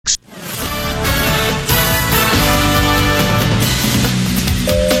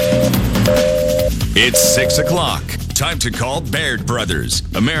It's 6 o'clock. Time to call Baird Brothers,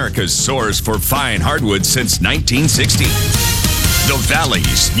 America's source for fine hardwood since 1960. The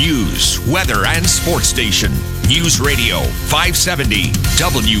Valley's news, weather, and sports station. News Radio 570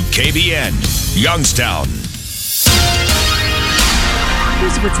 WKBN, Youngstown.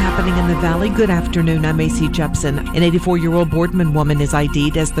 Here's what's happening in the Valley. Good afternoon. I'm Macy Jepson. An 84-year-old Boardman woman is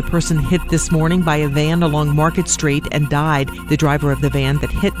ID'd as the person hit this morning by a van along Market Street and died. The driver of the van that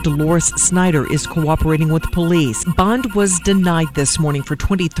hit Dolores Snyder is cooperating with police. Bond was denied this morning for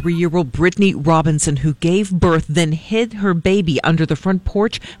 23-year-old Brittany Robinson, who gave birth, then hid her baby under the front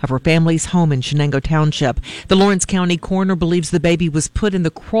porch of her family's home in Shenango Township. The Lawrence County coroner believes the baby was put in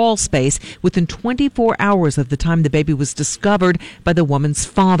the crawl space within 24 hours of the time the baby was discovered by the woman's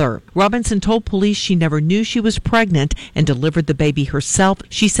father. Robinson told police she never knew she was pregnant and delivered the baby herself.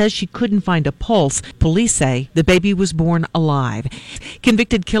 She says she couldn't find a pulse. Police say the baby was born alive.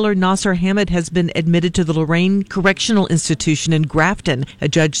 Convicted killer Nasser Hamid has been admitted to the Lorraine Correctional Institution in Grafton. A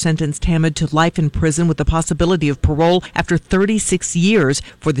judge sentenced Hamid to life in prison with the possibility of parole after 36 years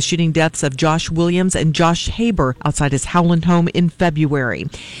for the shooting deaths of Josh Williams and Josh Haber outside his Howland home in February.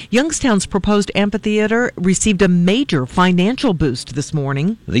 Youngstown's proposed amphitheater received a major financial boost this morning.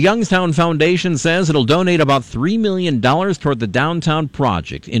 The Youngstown Foundation says it'll donate about $3 million toward the downtown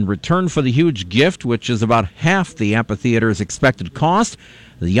project. In return for the huge gift, which is about half the amphitheater's expected cost,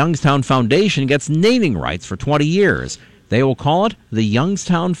 the Youngstown Foundation gets naming rights for 20 years. They will call it the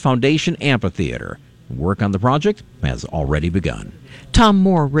Youngstown Foundation Amphitheater. Work on the project has already begun. Tom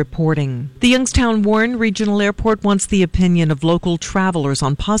Moore reporting. The Youngstown-Warren Regional Airport wants the opinion of local travelers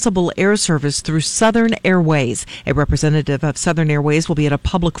on possible air service through Southern Airways. A representative of Southern Airways will be at a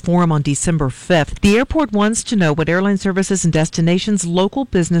public forum on December 5th. The airport wants to know what airline services and destinations local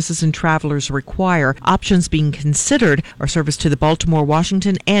businesses and travelers require. Options being considered are service to the Baltimore,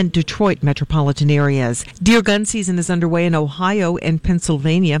 Washington, and Detroit metropolitan areas. Deer gun season is underway in Ohio and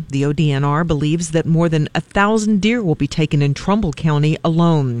Pennsylvania. The ODNR believes that more than 1,000 deer will be taken in Trumbull County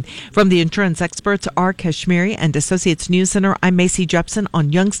alone. From the insurance experts R. Kashmiri and Associates News Center, I'm Macy Jepson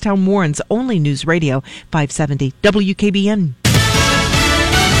on Youngstown Warren's only news radio, 570 WKBN.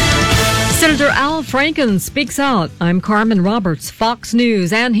 Senator Al Franken speaks out. I'm Carmen Roberts, Fox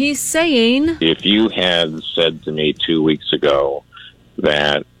News, and he's saying, if you had said to me 2 weeks ago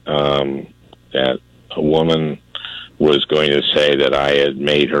that that a woman was going to say that I had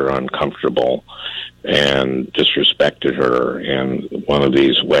made her uncomfortable and disrespected her in one of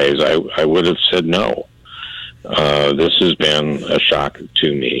these ways, I would have said no. This has been a shock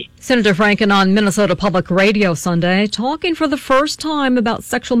to me. Senator Franken on Minnesota Public Radio Sunday, talking for the first time about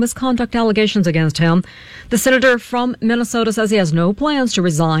sexual misconduct allegations against him. The senator from Minnesota says he has no plans to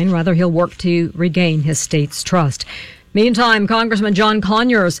resign. Rather, he'll work to regain his state's trust. Meantime, Congressman John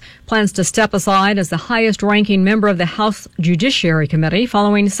Conyers plans to step aside as the highest-ranking member of the House Judiciary Committee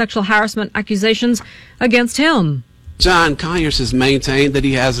following sexual harassment accusations against him. John Conyers has maintained that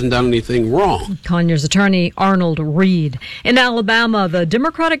he hasn't done anything wrong. Conyers' attorney Arnold Reed. In Alabama, the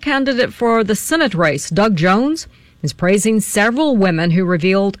Democratic candidate for the Senate race, Doug Jones, is praising several women who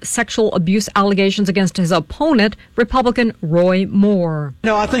revealed sexual abuse allegations against his opponent, Republican Roy Moore.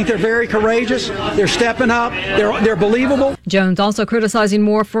 No, I think they're very courageous. They're stepping up. They're believable. Jones also criticizing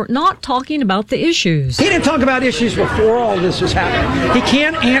Moore for not talking about the issues. He didn't talk about issues before all this was happening. He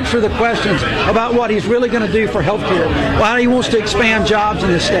can't answer the questions about what he's really going to do for health care, why he wants to expand jobs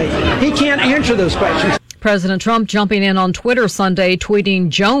in the state. He can't answer those questions. President Trump jumping in on Twitter Sunday, tweeting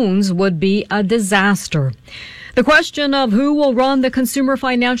Jones would be a disaster. The question of who will run the Consumer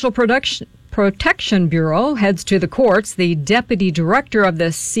Financial Protection Bureau heads to the courts. The deputy director of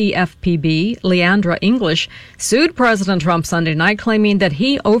the CFPB, Leandra English, sued President Trump Sunday night, claiming that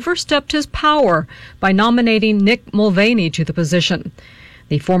he overstepped his power by nominating Nick Mulvaney to the position.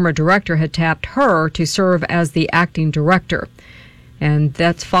 The former director had tapped her to serve as the acting director. And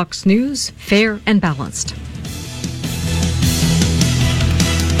that's Fox News, fair and balanced.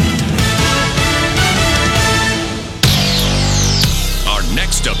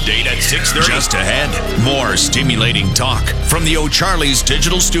 Next update at 6:30. Just ahead, more stimulating talk from the O'Charley's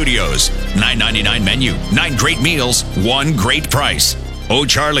Digital Studios. $9.99 menu, 9 great meals, 1 great price.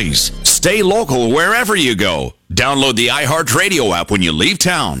 O'Charley's. Stay local wherever you go. Download the iHeartRadio app when you leave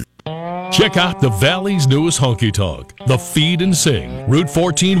town. Check out the Valley's newest honky tonk, the Feed and Sing, Route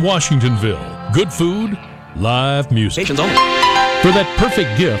 14, Washingtonville. Good food, live music. For that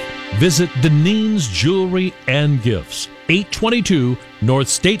perfect gift, visit Deneen's Jewelry and Gifts, 822 North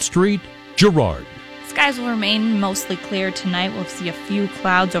State Street, Girard. Skies skies will remain mostly clear tonight. We'll see a few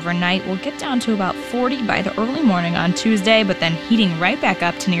clouds overnight. We'll get down to about 40 by the early morning on Tuesday, but then heating right back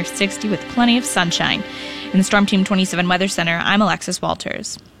up to near 60 with plenty of sunshine. In the Storm Team 27 Weather Center, I'm Alexis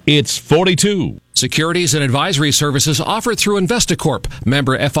Walters. It's 42. Securities and advisory services offered through Investacorp,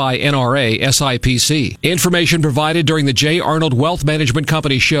 member FINRA SIPC. Information provided during the J. Arnold Wealth Management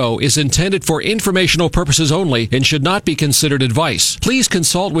Company show is intended for informational purposes only and should not be considered advice. Please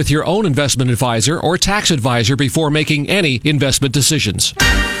consult with your own investment advisor or tax advisor before making any investment decisions.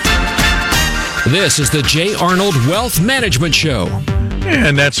 This is the J. Arnold Wealth Management Show.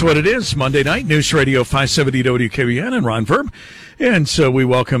 And that's what it is. Monday night, News Radio 570 WKBN and Ron Verb. And so we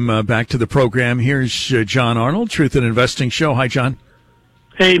welcome back to the program. Here's John Arnold, Truth in Investing Show. Hi, John.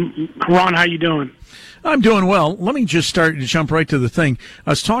 Hey, Ron, how you doing? I'm doing well. Let me just jump right to the thing.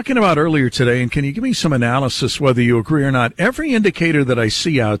 I was talking about earlier today, and can you give me some analysis, whether you agree or not? Every indicator that I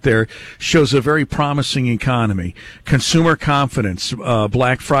see out there shows a very promising economy. Consumer confidence,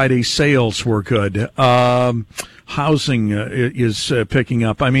 Black Friday sales were good. Housing is picking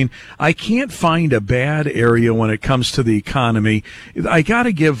up. I mean, I can't find a bad area when it comes to the economy. I got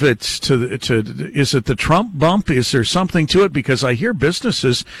to give it to is it the Trump bump? Is there something to it? Because I hear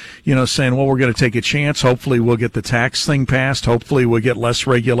businesses, saying, well, we're going to take a chance. Hopefully we'll get the tax thing passed. Hopefully we'll get less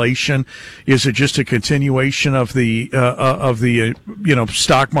regulation. Is it just a continuation of the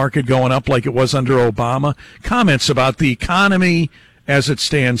stock market going up like it was under Obama? Comments about the economy as it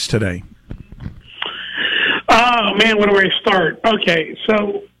stands today. Oh man, where do I start? Okay,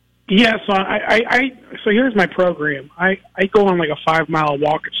 so yes, so here's my program. I go on like a 5-mile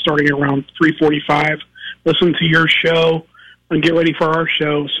walk starting around 3:45. Listen to your show and get ready for our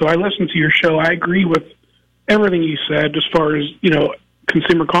show. So I listen to your show. I agree with everything you said as far as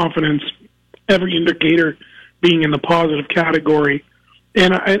consumer confidence, every indicator being in the positive category,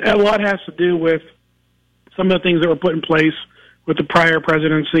 and a lot has to do with some of the things that were put in place with the prior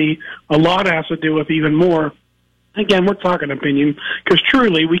presidency. A lot has to do with even more. Again, we're talking opinion because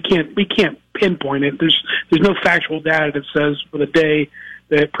truly we can't pinpoint it. There's no factual data that says for the day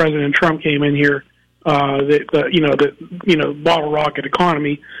that President Trump came in here the bottle rocket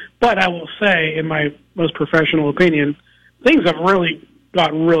economy. But I will say, in my most professional opinion, things have really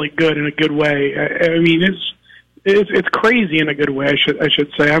gotten really good in a good way. I mean, it's crazy in a good way. I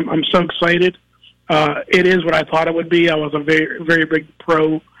should say. I'm so excited. It is what I thought it would be. I was a very, very big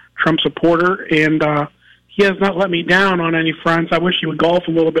pro-Trump supporter, and he has not let me down on any fronts. I wish he would golf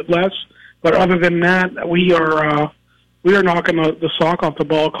a little bit less, but other than that, we are knocking the sock off the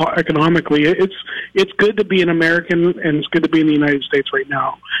ball economically. It's good to be an American, and it's good to be in the United States right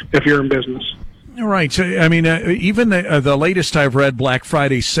now if you're in business. Right. So, I mean, even the latest I've read, Black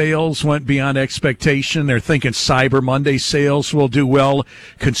Friday sales went beyond expectation. They're thinking Cyber Monday sales will do well,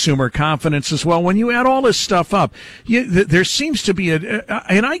 consumer confidence as well. When you add all this stuff up, there seems to be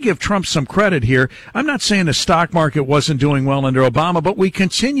and I give Trump some credit here. I'm not saying the stock market wasn't doing well under Obama, but we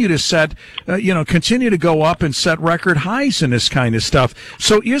continue to continue to go up and set record highs in this kind of stuff.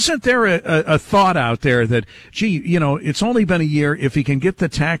 So isn't there a thought out there that, it's only been a year, if he can get the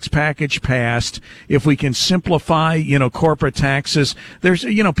tax package passed, if we can simplify, corporate taxes, there's,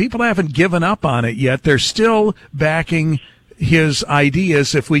 people haven't given up on it yet. They're still backing his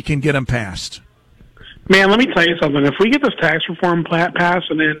ideas if we can get them passed. Man, let me tell you something. If we get this tax reform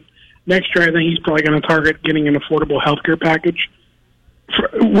passed, and then next year I think he's probably going to target getting an affordable health care package,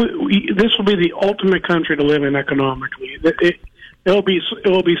 this will be the ultimate country to live in economically. It will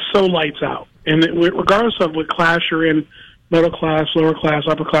be so lights out. And regardless of what class you're in, middle class, lower class,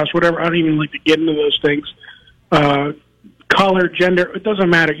 upper class, whatever. I don't even like to get into those things. Color, gender, it doesn't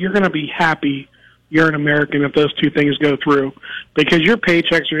matter. You're going to be happy you're an American if those two things go through, because your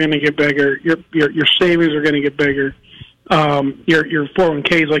paychecks are going to get bigger, your savings are going to get bigger, your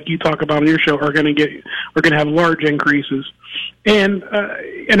 401ks, like you talk about on your show, are going to have large increases, and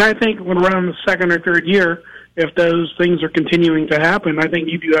I think when around the second or third year, if those things are continuing to happen, I think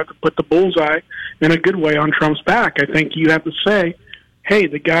you do have to put the bullseye in a good way on Trump's back. I think you have to say, hey,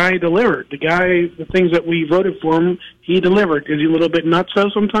 the guy delivered. The things that we voted for him, he delivered. Is he a little bit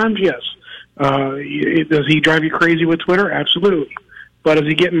nutso sometimes? Yes. Does he drive you crazy with Twitter? Absolutely. But is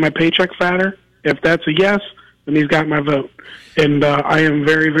he getting my paycheck fatter? If that's a yes, then he's got my vote. And I am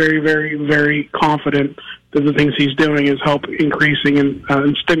very, very, very, very confident that the things he's doing is help increasing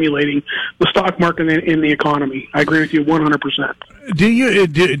and stimulating the stock market in the economy. I agree with you 100%. Do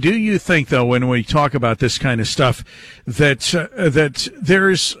you think, though, when we talk about this kind of stuff, that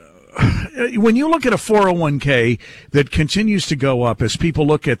there's when you look at a 401k that continues to go up, as people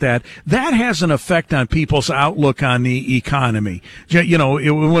look at that, that has an effect on people's outlook on the economy. You know,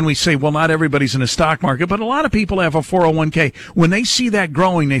 when we say, well, not everybody's in the stock market, but a lot of people have a 401k. When they see that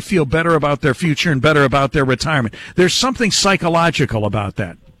growing, they feel better about their future and better about their retirement. There's something psychological about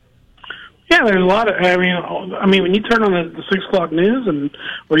that. Yeah, there's a lot of. I mean, when you turn on the 6 o'clock news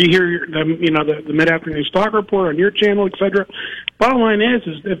or you hear the mid-afternoon stock report on your channel, etc. Bottom line is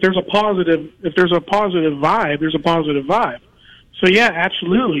if there's a positive vibe, there's a positive vibe. So yeah,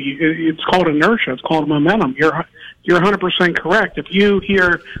 absolutely, it's called inertia. It's called momentum. You're 100% correct. If you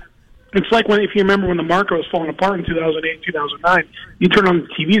hear, it's like if you remember when the market was falling apart in 2008, 2009, you turn on the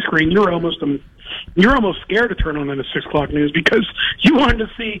TV screen, you're almost scared to turn on the 6 o'clock news because you wanted to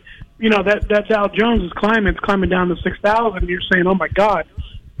see. That Dow Jones is climbing. It's climbing down to 6,000. And you're saying, "Oh my God,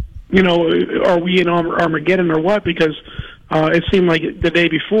 are we in Armageddon or what?" Because it seemed like the day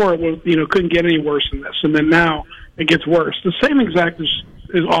before it was, couldn't get any worse than this, and then now it gets worse. The same exact is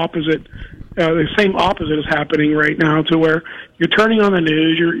opposite. The same opposite is happening right now, to where you're turning on the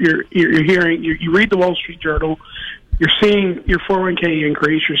news, you're hearing, you read the Wall Street Journal, you're seeing your 401k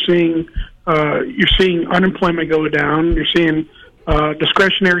increase, you're seeing unemployment go down, you're seeing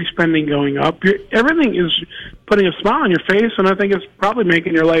discretionary spending going up. Everything is putting a smile on your face, and I think it's probably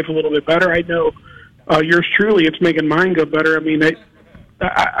making your life a little bit better. I know yours truly, it's making mine go better. I mean,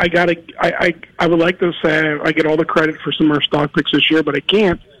 I would like to say I get all the credit for some of our stock picks this year, but I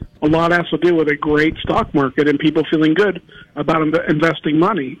can't. A lot has to do with a great stock market and people feeling good about investing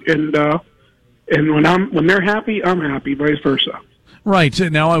money. And when they're happy, I'm happy. Vice versa. Right.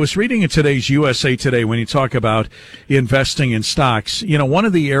 Now, I was reading in today's USA Today when you talk about investing in stocks. One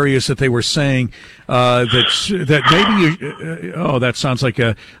of the areas that they were saying that maybe you. That sounds like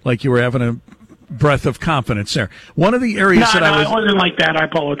you were having a breath of confidence there. One of the areas it wasn't like that. I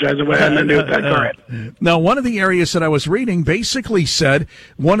apologize. It had nothing to do with that. Correct. Now, one of the areas that I was reading basically said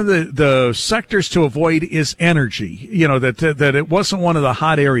one of the sectors to avoid is energy. That it wasn't one of the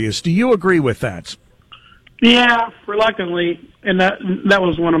hot areas. Do you agree with that? Yeah, reluctantly, and that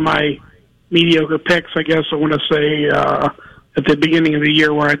was one of my mediocre picks, I guess I want to say, at the beginning of the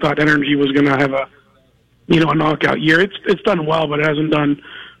year, where I thought energy was going to have a knockout year. It's done well, but it hasn't done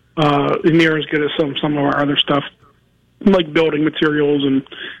near as good as some of our other stuff, like building materials and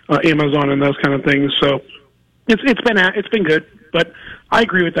Amazon and those kind of things. So it's been good, but I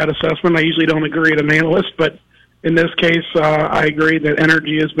agree with that assessment. I usually don't agree as an analyst, but in this case, I agree that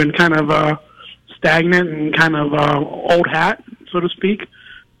energy has been kind of stagnant and kind of old hat, so to speak.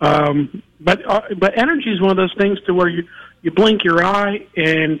 But energy is one of those things to where you blink your eye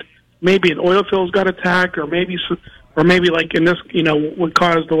and maybe an oil field's got attacked, or maybe like in this, what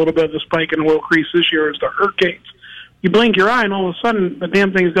caused a little bit of the spike in oil crease this year is the hurricanes. You blink your eye and all of a sudden the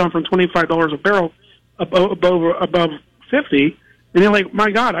damn thing's gone from $25 a barrel above 50, and you're like, my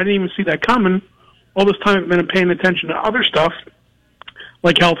God, I didn't even see that coming. All this time I've been paying attention to other stuff,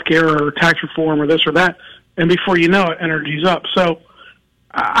 like healthcare or tax reform or this or that, and before you know it, energy's up. So,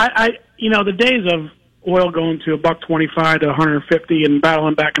 the days of oil going to $125 to $150 and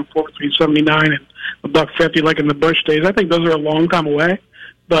battling back and forth between 79 and $150, like in the Bush days, I think those are a long time away.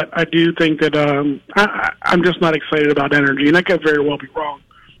 But I do think that I'm just not excited about energy, and that could very well be wrong.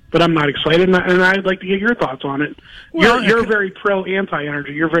 But I'm not excited, and I'd like to get your thoughts on it. Well, you're very pro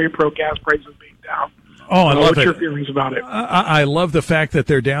anti-energy. You're very pro gas prices being down. Oh, I love What's it. your feelings about it? I love the fact that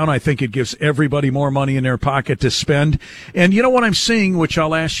they're down. I think it gives everybody more money in their pocket to spend. And you know what I'm seeing, which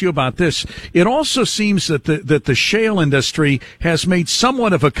I'll ask you about this, it also seems that the shale industry has made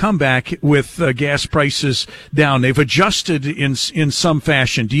somewhat of a comeback with gas prices down. They've adjusted in some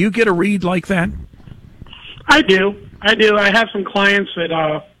fashion. Do you get a read like that? I do. I have some clients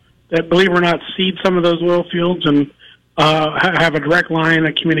that believe it or not, seed some of those oil fields and have a direct line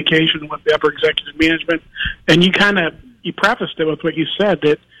of communication with the upper executive management. And you prefaced it with what you said,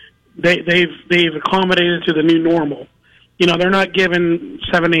 that they've accommodated to the new normal. They're not giving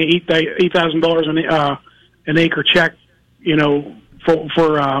 $8,000 an acre check,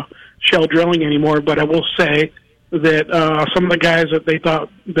 for shale drilling anymore. But I will say that some of the guys that they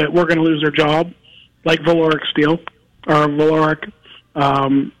thought that were going to lose their job, like Valoric Steel or Valoric,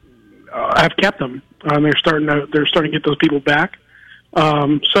 have kept them. They're starting to get those people back.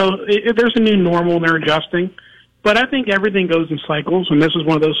 So there's a new normal, and they're adjusting. But I think everything goes in cycles, and this is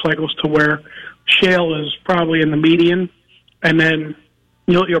one of those cycles to where shale is probably in the median, and then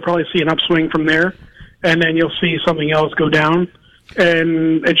you'll probably see an upswing from there, and then you'll see something else go down,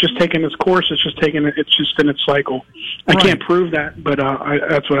 and it's just taking its course. It's just in its cycle. I can't prove that, but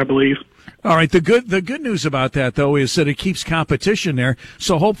that's what I believe. All right. The good news about that, though, is that it keeps competition there.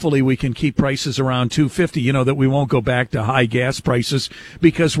 So hopefully we can keep prices around $2.50. That we won't go back to high gas prices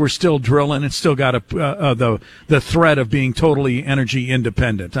because we're still drilling and still got the threat of being totally energy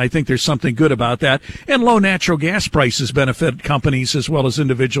independent. I think there's something good about that. And low natural gas prices benefit companies as well as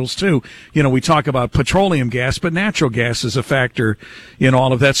individuals too. We talk about petroleum gas, but natural gas is a factor in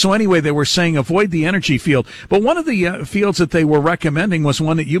all of that. So anyway, they were saying avoid the energy field. But one of the fields that they were recommending was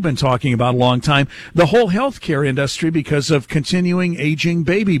one that you've been talking about a long time. The whole healthcare industry, because of continuing aging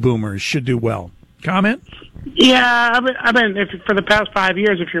baby boomers, should do well. Comment? Yeah, I've been for the past 5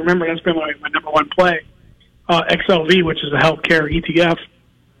 years, if you remember, that's been my number one play. XLV, which is a healthcare ETF.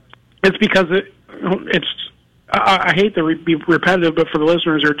 It's because I hate to be repetitive, but for the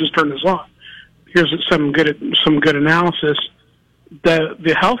listeners who are just turning this on, here's some good analysis.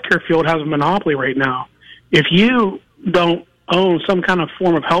 The healthcare field has a monopoly right now. If you don't own some kind of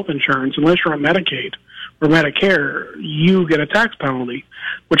form of health insurance, unless you're on Medicaid or Medicare, you get a tax penalty,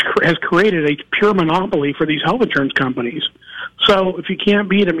 which has created a pure monopoly for these health insurance companies. So if you can't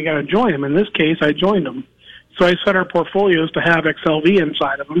beat them, you got to join them. In this case, I joined them. So I set our portfolios to have XLV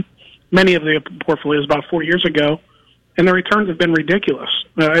inside of them. Many of the portfolios about 4 years ago, and the returns have been ridiculous.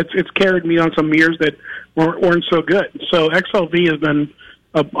 It's carried me on some years that weren't so good. So XLV has been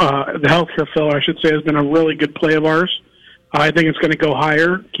the healthcare field, I should say, has been a really good play of ours. I think it's going to go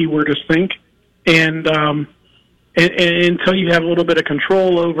higher. Keyword is think. And until you have a little bit of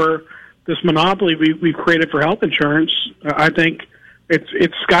control over this monopoly we've created for health insurance, I think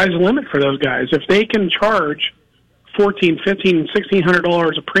it's sky's the limit for those guys. If they can charge $1,400, $1,500,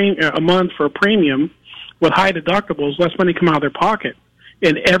 $1,600 a month for a premium with high deductibles, less money come out of their pocket,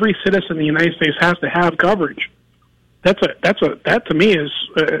 and every citizen in the United States has to have coverage. That to me is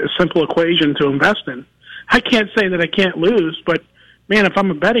a simple equation to invest in. I can't say that I can't lose, but man, if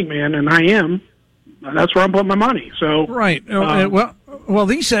I'm a betting man, and I am, that's where I'm putting my money. So right. Well,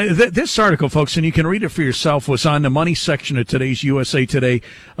 this article, folks, and you can read it for yourself, was on the money section of today's USA Today.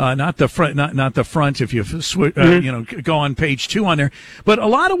 Not the front, not the front. If you go on page 2 on there. But a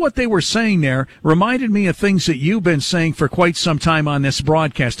lot of what they were saying there reminded me of things that you've been saying for quite some time on this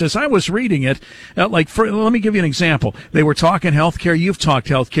broadcast. As I was reading it, let me give you an example. They were talking healthcare. You've talked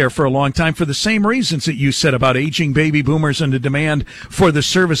healthcare for a long time for the same reasons that you said about aging baby boomers and the demand for the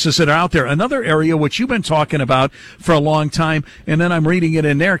services that are out there. Another area which you've been talking about for a long time, and then I'm reading it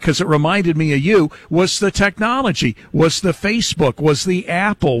in there because it reminded me of you, was the technology, was the Facebook, was the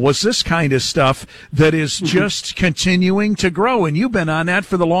Apple, was this kind of stuff that is just continuing to grow. And you've been on that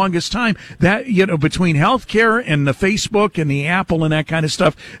for the longest time. That, between healthcare and the Facebook and the Apple and that kind of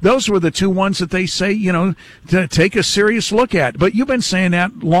stuff, those were the two ones that they say, to take a serious look at. But you've been saying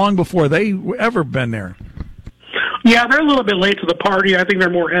that long before they ever been there. Yeah, they're a little bit late to the party. I think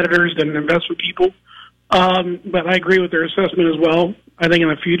they're more editors than investment people. But I agree with their assessment as well. I think in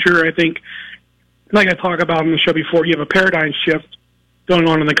the future, like I talked about on the show before, you have a paradigm shift going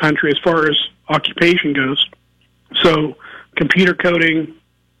on in the country as far as occupation goes. So computer coding,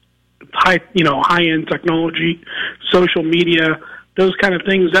 high-end technology, social media, those kind of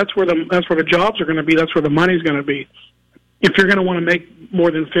things, that's where the jobs are going to be. That's where the money's going to be. If you're going to want to make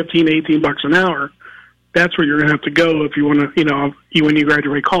more than $15-18 an hour, that's where you're going to have to go if you want to, when you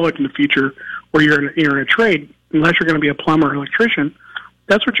graduate college in the future, or you're in a trade, unless you're going to be a plumber or electrician,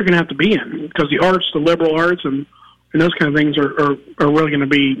 that's what you're going to have to be in, because the arts, the liberal arts, and those kind of things are really going to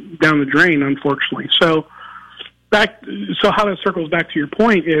be down the drain, unfortunately. So how that circles back to your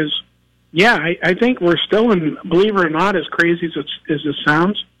point is, yeah, I think we're still in, believe it or not, as crazy as this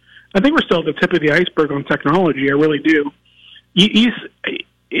sounds, I think we're still at the tip of the iceberg on technology. I really do.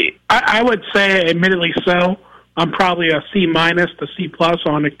 I would say, admittedly so, I'm probably a C- to C+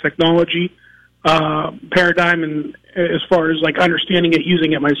 on the technology paradigm, and as far as like understanding it,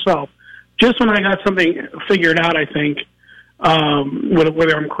 using it myself. Just when I got something figured out, I think,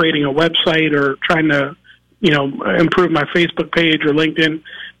 whether I'm creating a website or trying to, improve my Facebook page or LinkedIn,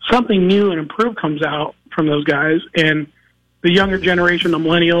 something new and improved comes out from those guys. And the younger generation, the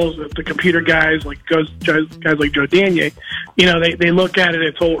millennials, the computer guys, like guys like Joe Danier, they look at it,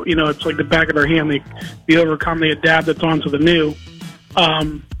 it's like the back of their hand. They overcome, they adapt, it's on to the new.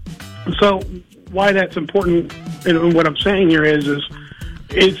 So why that's important, and what I'm saying here is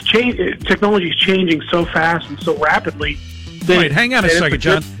technology is changing so fast and so rapidly. Right, hang on a second,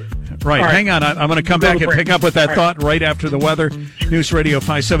 John. Right, hang on. I'm going to come back and pick up with that thought right after the weather. News Radio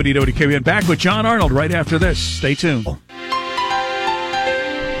 570 WKBN. Back with John Arnold right after this. Stay tuned.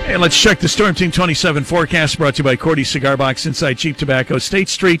 Hey, let's check the Storm Team 27 forecast brought to you by Cordy's Cigar Box inside Cheap Tobacco State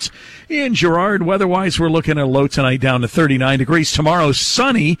Streets in Girard. Weather-wise, we're looking at a low tonight down to 39 degrees. Tomorrow,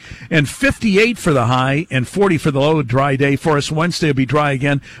 sunny and 58 for the high and 40 for the low. Dry day for us. Wednesday will be dry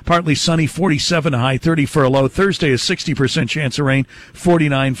again. Partly sunny, 47 high, 30 for a low. Thursday is 60% chance of rain,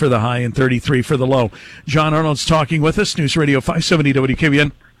 49 for the high and 33 for the low. John Arnold's talking with us, News Radio 570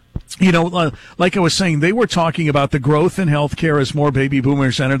 WKBN. You know, like I was saying, they were talking about the growth in healthcare as more baby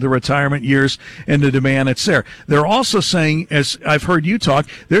boomers enter the retirement years and the demand that's there. They're also saying, as I've heard you talk,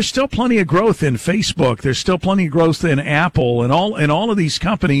 there's still plenty of growth in Facebook. There's still plenty of growth in Apple and all of these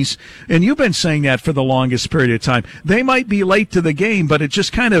companies. And you've been saying that for the longest period of time. They might be late to the game, but it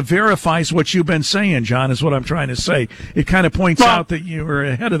just kind of verifies what you've been saying, John, is what I'm trying to say. It kind of points out that you were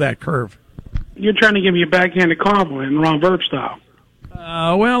ahead of that curve. You're trying to give me a backhanded compliment in wrong verb style.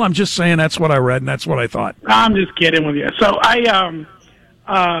 Well, I'm just saying that's what I read and that's what I thought. I'm just kidding with you. So I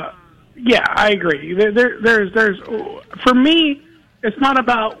agree. There's for me, it's not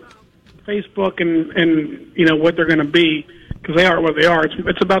about Facebook and you know what they're going to be because they are what they are.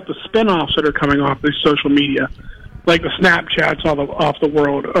 It's about the spinoffs that are coming off this social media, like the Snapchats off the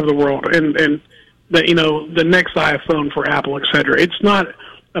world and the you know the next iPhone for Apple, etc. It's not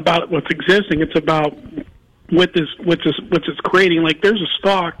about what's existing. It's about what it's creating. Like there's a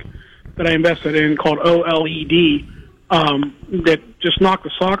stock that I invested in called OLED that just knocked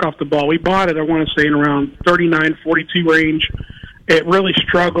the sock off the ball. We bought it, I want to say, in around 39, 42 range. It really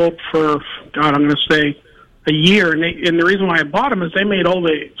struggled for, God, I'm going to say a year. And the reason why I bought them is they made all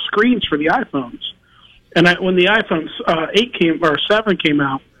the screens for the iPhones. And when the iPhone 7 came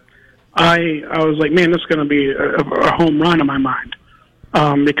out, I was like, man, this is going to be a home run in my mind.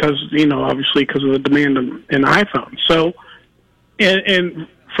 Because, you know, obviously because of the demand in iPhones. So, and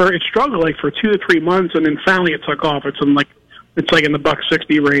it struggled like for 2 to 3 months, and then finally it took off. It's in like in the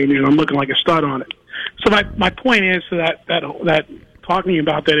 $160 range, and I'm looking like a stud on it. So my point is that talking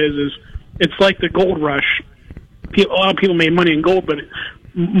about that is it's like the gold rush. A lot of people made money in gold, but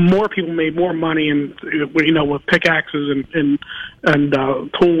more people made more money in, you know, with pickaxes and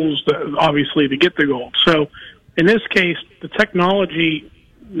tools, obviously, to get the gold. So in this case, the technology,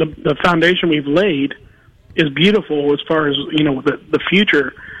 the foundation we've laid is beautiful as far as, you know, the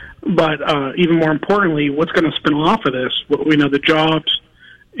future. But even more importantly, what's going to spin off of this? We know the jobs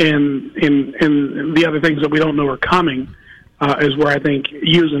and the other things that we don't know are coming is where I think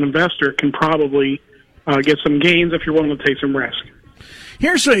you as an investor can probably get some gains if you're willing to take some risk.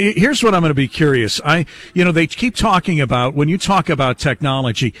 Here's what I'm going to be curious. They keep talking about, when you talk about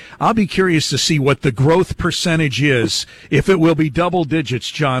technology, I'll be curious to see what the growth percentage is, if it will be double digits,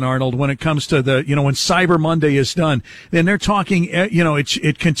 John Arnold, when it comes to when Cyber Monday is done. Then they're talking,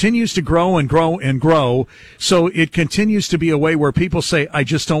 it continues to grow and grow and grow. So it continues to be a way where people say, I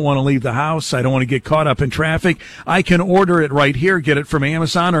just don't want to leave the house. I don't want to get caught up in traffic. I can order it right here, get it from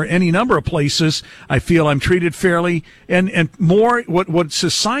Amazon or any number of places. I feel I'm treated fairly and more what's a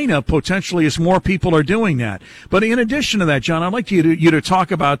sign up potentially is more people are doing that. But in addition to that, John, I'd like you to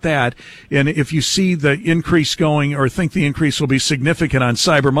talk about that, and if you see the increase going or think the increase will be significant on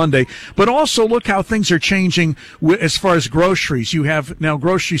Cyber Monday, but also look how things are changing as far as groceries. You have now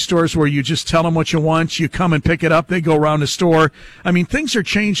grocery stores where you just tell them what you want, you come and pick it up, they go around the store. I mean, things are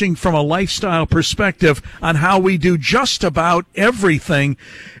changing from a lifestyle perspective on how we do just about everything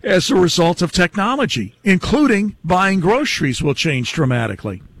as a result of technology, including buying groceries will change dramatically.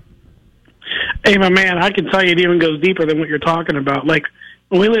 Hey, my man, I can tell you it even goes deeper than what you're talking about. Like,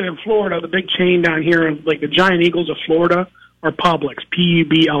 when we live in Florida, the big chain down here, like the Giant Eagles of Florida, are Publix,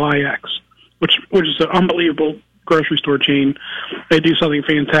 Publix, which is an unbelievable grocery store chain. They do something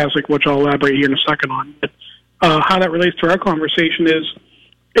fantastic, which I'll elaborate here in a second on. But how that relates to our conversation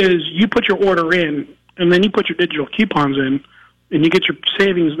is you put your order in, and then you put your digital coupons in, and you get your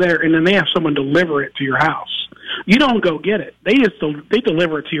savings there, and then they have someone deliver it to your house. You don't go get it. They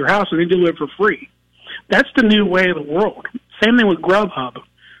deliver it to your house, and they do it for free. That's the new way of the world. Same thing with Grubhub.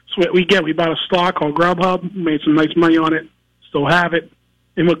 So what we bought a stock called Grubhub, made some nice money on it, still have it.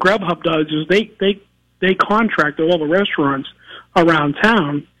 And what Grubhub does is they contract with all the restaurants around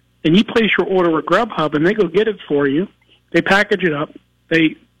town, and you place your order with Grubhub, and they go get it for you. They package it up.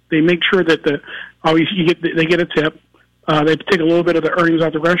 They make sure that they get a tip. They take a little bit of the earnings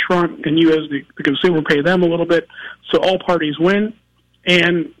out of the restaurant, and you as the consumer pay them a little bit, so all parties win.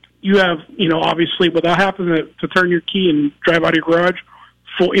 And you have, obviously, without having to turn your key and drive out of your garage,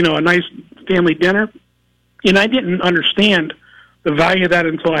 a nice family dinner. And I didn't understand the value of that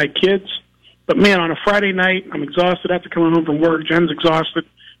until I had kids. But, man, on a Friday night, I'm exhausted after coming home from work. Jen's exhausted,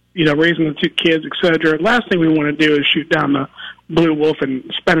 raising the two kids, et cetera. Last thing we want to do is shoot down Blue Wolf and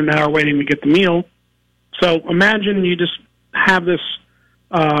spend an hour waiting to get the meal. So imagine you just have this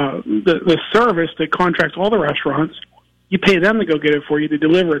the service that contracts all the restaurants. You pay them to go get it for you, to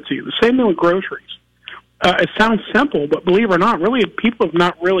deliver it to you. The same thing with groceries. It sounds simple, but believe it or not, really, people have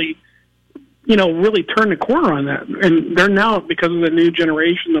not really turned the corner on that. And they're now, because of the new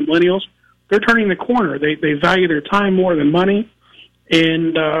generation, the millennials, they're turning the corner. They value their time more than money,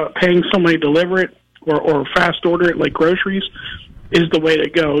 and paying somebody to deliver it or fast order it like groceries is the way to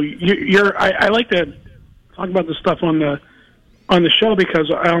go. I like to talk about this stuff on the show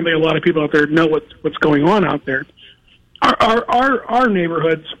because I don't think a lot of people out there know what's going on out there. Our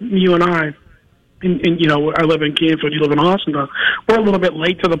neighborhoods, you and I, and I live in Kansas, you live in Austin. We're a little bit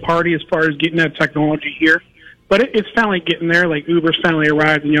late to the party as far as getting that technology here, but it's finally getting there. Like Uber's finally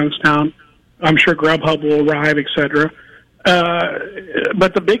arrived in Youngstown. I'm sure Grubhub will arrive, etc.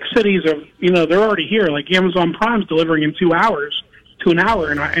 But the big cities are, they're already here. Like Amazon Prime's delivering in 2 hours to an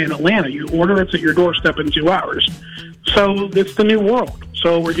hour in Atlanta. You order, it's at your doorstep in 2 hours. So it's the new world.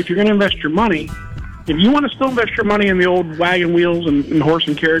 So if you're going to invest your money, if you want to still invest your money in the old wagon wheels and horse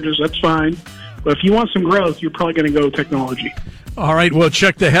and carriages, that's fine. But if you want some growth, you're probably going to go technology. All right, we'll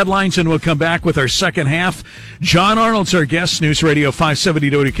check the headlines and we'll come back with our second half. John Arnold's our guest, News Radio 570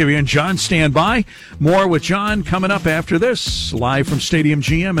 WKBN. John, stand by. More with John coming up after this. Live from Stadium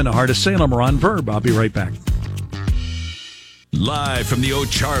GM in the heart of Salem, Ron Verb. I'll be right back. Live from the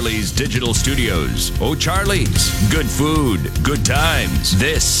O'Charlie's Digital Studios. O'Charlie's. Good food, good times.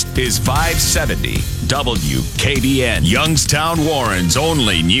 This is 570 WKBN. Youngstown Warren's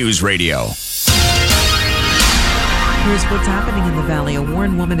only news radio. Here's what's happening in the Valley. A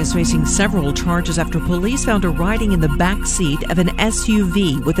Warren woman is facing several charges after police found her riding in the back seat of an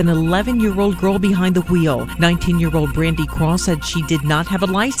SUV with an 11-year-old girl behind the wheel. 19-year-old Brandy Cross said she did not have a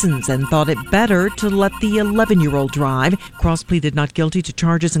license and thought it better to let the 11-year-old drive. Cross pleaded not guilty to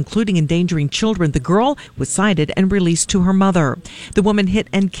charges including endangering children. The girl was cited and released to her mother. The woman hit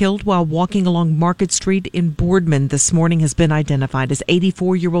and killed while walking along Market Street in Boardman this morning has been identified as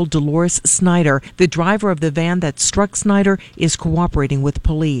 84-year-old Dolores Snyder. The driver of the van that struck Snyder is cooperating with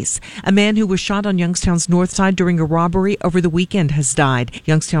police. A man who was shot on Youngstown's north side during a robbery over the weekend has died.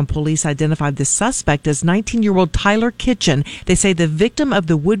 Youngstown police identified the suspect as 19-year-old Tyler Kitchen. They say the victim of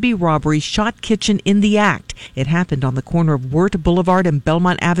the would-be robbery shot Kitchen in the act. It happened on the corner of Wirt Boulevard and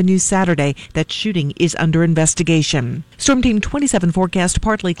Belmont Avenue Saturday. That shooting is under investigation. Storm Team 27 forecast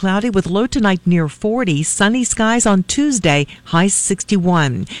partly cloudy with low tonight near 40. Sunny skies on Tuesday, high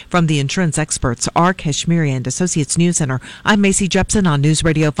 61. From the insurance experts, R. Kashmiri and Associates News Center, I'm Macy Jepson on News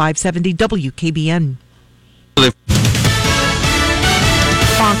Radio 570 WKBN.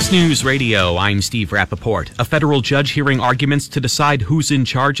 Fox News Radio, I'm Steve Rappaport. A federal judge hearing arguments to decide who's in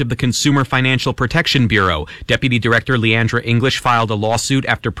charge of the Consumer Financial Protection Bureau. Deputy Director Leandra English filed a lawsuit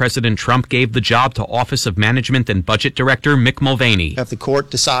after President Trump gave the job to Office of Management and Budget Director Mick Mulvaney. If the court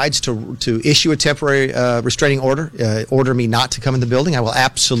decides to issue a temporary restraining order, order me not to come in the building, I will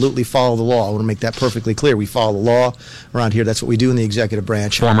absolutely follow the law. I want to make that perfectly clear. We follow the law around here. That's what we do in the executive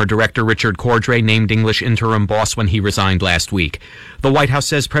branch. Former Director Richard Cordray named English interim boss when he resigned last week. The White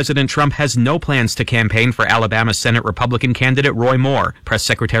House says President Trump has no plans to campaign for Alabama Senate Republican candidate Roy Moore. Press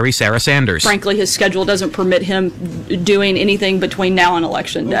Secretary Sarah Sanders. Frankly, his schedule doesn't permit him doing anything between now and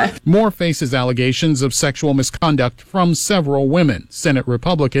Election Day. Moore faces allegations of sexual misconduct from several women. Senate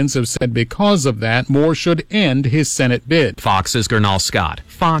Republicans have said because of that, Moore should end his Senate bid. Fox's Gernal Scott.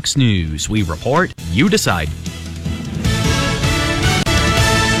 Fox News. We report, you decide.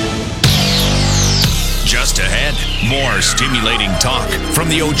 Just ahead, more stimulating talk from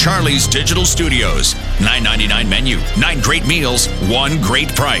the O'Charlie's Digital Studios. $9.99 menu, 9 great meals, 1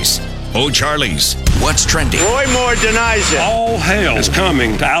 great price. O'Charlie's. What's trending? Roy Moore denies it. All hail is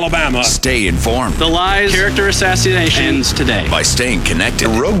coming to Alabama. Stay informed. The lies, character assassination ends today. By staying connected.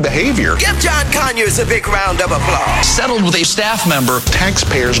 Rogue behavior. Give John Conyers a big round of applause. Settled with a staff member.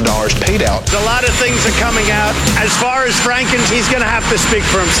 Taxpayers' dollars paid out. A lot of things are coming out. As far as Frankens, he's going to have to speak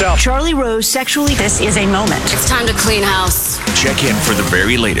for himself. Charlie Rose sexually. This is a moment. It's time to clean house. Check in for the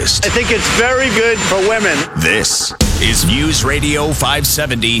very latest. I think it's very good for women. This is News Radio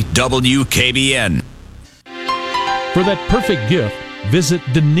 570 WKBN. For that perfect gift, visit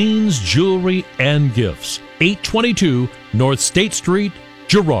Deneen's Jewelry and Gifts, 822 North State Street,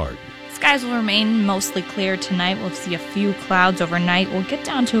 Girard. Skies will remain mostly clear tonight. We'll see a few clouds overnight. We'll get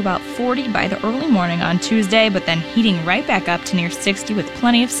down to about 40 by the early morning on Tuesday, but then heating right back up to near 60 with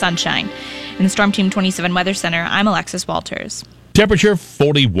plenty of sunshine. In the Storm Team 27 Weather Center, I'm Alexis Walters. Temperature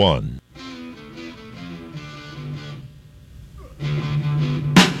 41.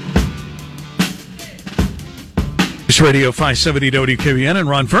 Radio 570 WKBN and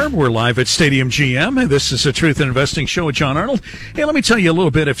Ron Verb. We're live at Stadium GM. This is a Truth in Investing show with John Arnold. Hey, let me tell you a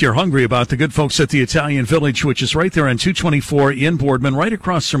little bit, if you're hungry, about the good folks at the Italian Village, which is right there on 224 in Boardman, right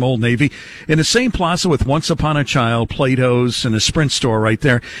across from Old Navy, in the same plaza with Once Upon a Child, Plato's, and a Sprint store right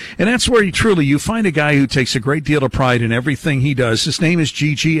there. And that's where you find a guy who takes a great deal of pride in everything he does. His name is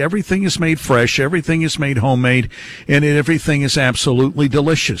Gigi. Everything is made fresh. Everything is made homemade. And everything is absolutely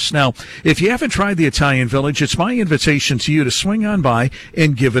delicious. Now, if you haven't tried the Italian Village, it's my invitation to you to swing on by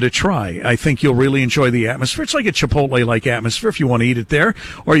and give it a try. I think you'll really enjoy the atmosphere. It's like a Chipotle-like atmosphere if you want to eat it there,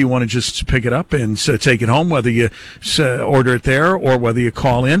 or you want to just pick it up and take it home, whether you order it there or whether you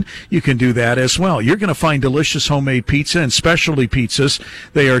call in. You can do that as well. You're going to find delicious homemade pizza and specialty pizzas.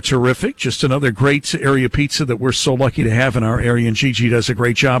 They are terrific. Just another great area pizza that we're so lucky to have in our area, and Gigi does a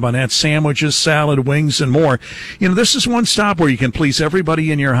great job on that. Sandwiches, salad, wings, and more. You know, this is one stop where you can please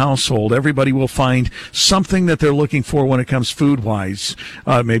everybody in your household. Everybody will find something that they're looking for when it comes food-wise.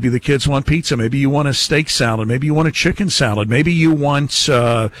 Maybe the kids want pizza. Maybe you want a steak salad. Maybe you want a chicken salad. Maybe you want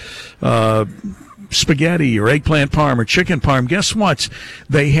spaghetti or eggplant parm or chicken parm. Guess what?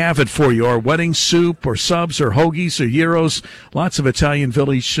 They have it for you. Or wedding soup or subs or hoagies or gyros. Lots of Italian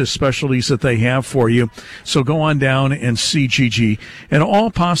Village specialties that they have for you. So go on down and see Gigi. And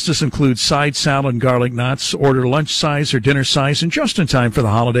all pastas include side salad and garlic knots. Order lunch size or dinner size, and just in time for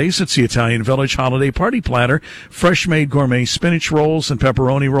the holidays. It's the Italian Village Holiday Party Platter. Fresh made gourmet spinach rolls and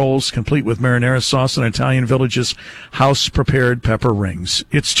pepperoni rolls, complete with marinara sauce and Italian Village's house prepared pepper rings.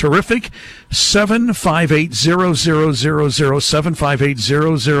 It's terrific.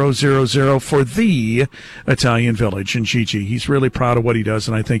 758-0000, for the Italian Village in Gigi. He's really proud of what he does,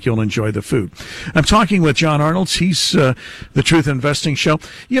 and I think you'll enjoy the food. I'm talking with John Arnold. He's the Truth in Investing show.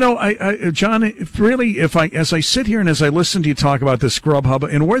 You know, John, really, as I sit here and as I listen to you talk about this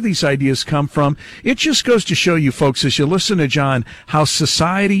Grubhub and where these ideas come from, it just goes to show you folks, as you listen to John, how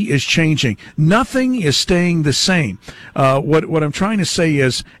society is changing. Nothing is staying the same. What I'm trying to say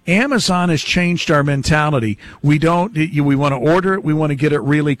is Amazon has changed our mentality. We want to order it. We want to get it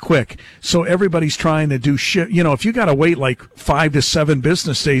really quick. So everybody's trying to do shit. You know, if you got to wait like 5 to 7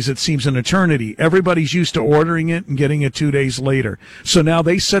 business days, it seems an eternity. Everybody's used to ordering it and getting it 2 days later. So now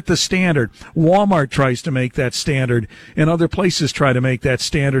they set the standard. Walmart tries to make that standard, and other places try to make that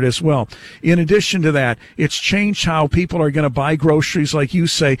standard as well. In addition to that, it's changed how people are going to buy groceries, like you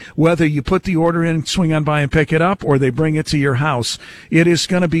say, whether you put the order in, swing on by and pick it up, or they bring it to your house. It is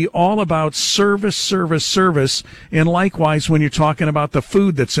going to be all about service. And likewise, when you're talking about the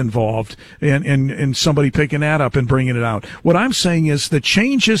food that's involved and somebody picking that up and bringing it out. What I'm saying is the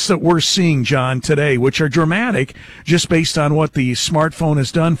changes that we're seeing, John, today, which are dramatic, just based on what the smartphone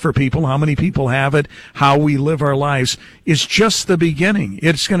has done for people, how many people have it, how we live our lives, is just the beginning.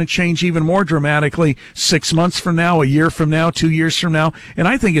 It's going to change even more dramatically 6 months from now, a year from now, 2 years from now. And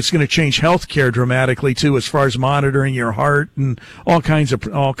I think it's going to change healthcare dramatically too, as far as monitoring your heart and all kinds of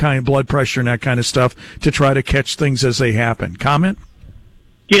blood pressure and that kind of stuff to try to catch things as they happen. Comment?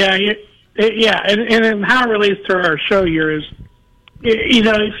 Yeah, and how it relates to our show here is, you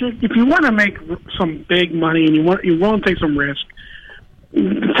know, if you want to make some big money and you want to take some risk,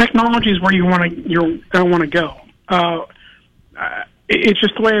 technology is where you don't want to go. It's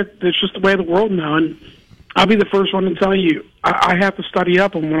just the way of the world now, and I'll be the first one to tell you, I have to study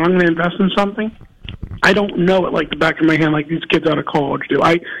up on when I'm going to invest in something. I don't know it like the back of my hand like these kids out of college do.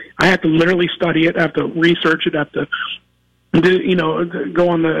 I have to literally study it. I have to research it. I have to, go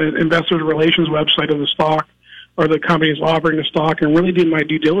on the investor relations website of the stock or the companies offering the stock and really do my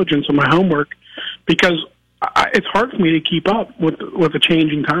due diligence and my homework, because it's hard for me to keep up with the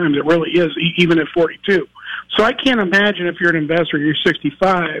changing times. It really is, even at 42. So I can't imagine if you're an investor, you're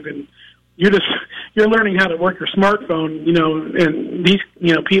 65 and you're learning how to work your smartphone, and these,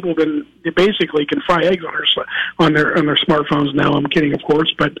 people basically can fry eggs on their smartphones now. I'm kidding, of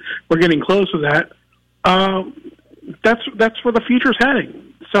course, but we're getting close to that. That's where the future's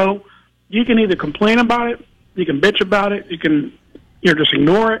heading. So you can either complain about it, you can bitch about it, you can just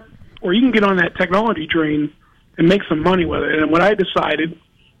ignore it, or you can get on that technology train and make some money with it. And what I decided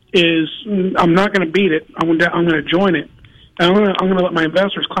is I'm not going to beat it. I'm going to join it. And I'm going to let my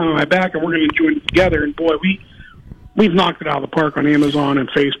investors climb on my back, and we're going to join it together. And boy, we've knocked it out of the park on Amazon and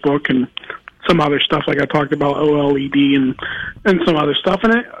Facebook and some other stuff, like I talked about OLED and some other stuff.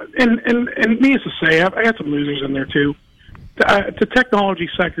 And needless to say, I got some losers in there too. The technology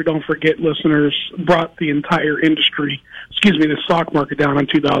sector, don't forget, listeners, brought the entire industry, the stock market down in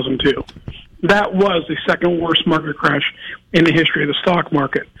 2002. That was the second worst market crash in the history of the stock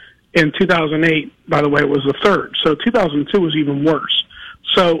market. In 2008, by the way, it was the third. So 2002 was even worse.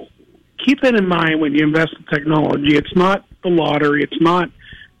 So keep that in mind when you invest in technology. It's not the lottery. It's not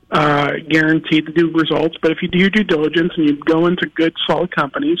guaranteed to do results. But if you do your due diligence and you go into good, solid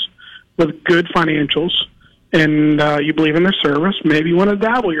companies with good financials, and you believe in their service, maybe you want to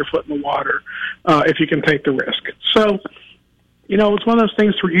dabble your foot in the water if you can take the risk. So, it's one of those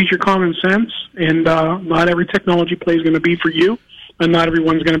things to use your common sense, and not every technology play is going to be for you, and not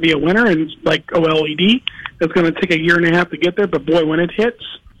everyone's going to be a winner. And like OLED, it's going to take a year and a half to get there, but boy, when it hits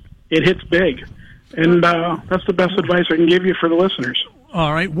big. And that's the best advice I can give you for the listeners.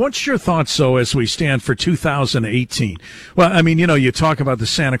 All right. What's your thoughts, though, as we stand for 2018? Well, I mean, you talk about the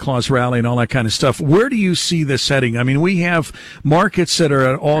Santa Claus rally and all that kind of stuff. Where do you see this heading? I mean, we have markets that are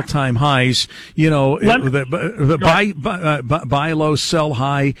at all-time highs. Buy low, sell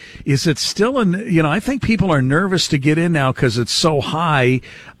high. Is it still I think people are nervous to get in now because it's so high.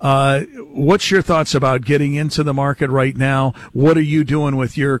 What's your thoughts about getting into the market right now? What are you doing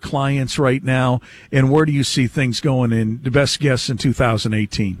with your clients right now? And where do you see things going in the best guess in 2018?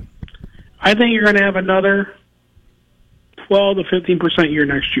 I think you're going to have another 12 to 15% year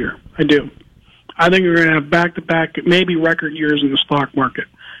next year. I do. I think you're going to have back-to-back, maybe record years in the stock market.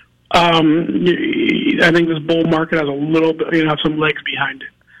 I think this bull market has a little bit, some legs behind it.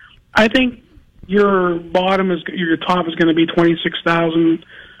 I think your top is going to be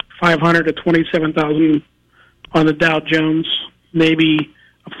 26,500 to 27,000 on the Dow Jones, maybe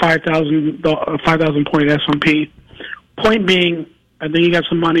a 5,000 point S&P. Point being, I think you got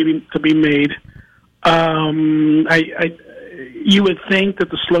some money to be made. You would think that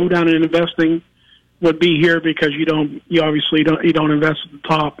the slowdown in investing would be here because you obviously don't invest at the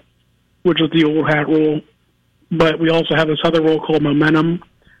top, which is the old hat rule. But we also have this other rule called momentum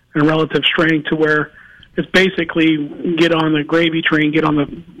and relative strength, to where it's basically get on the gravy train,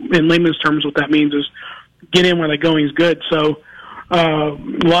 in layman's terms, what that means is get in where the going's good. So a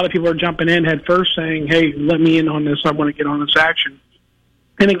lot of people are jumping in head first saying, hey, let me in on this. I want to get on this action.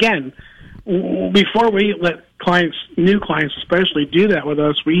 And again, before we let new clients especially, do that with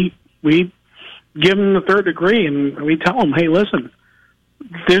us, we give them the third degree and we tell them, hey, listen,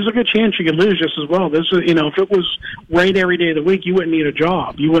 there's a good chance you could lose just as well. This is, if it was right every day of the week, you wouldn't need a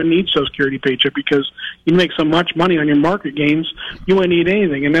job. You wouldn't need Social Security paycheck because you make so much money on your market gains, you wouldn't need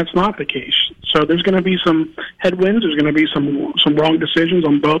anything, and that's not the case. So there's going to be some headwinds. There's going to be some wrong decisions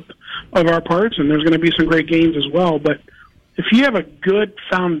on both of our parts, and there's going to be some great gains as well. But if you have a good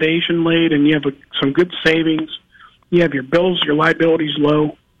foundation laid and you have some good savings, you have your bills, your liabilities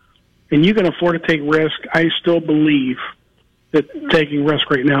low, and you can afford to take risk, I still believe that taking risk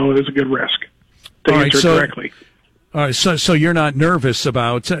right now is a good risk. To answer it directly. All right, so you're not nervous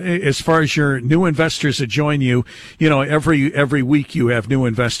about, as far as your new investors that join you, every week you have new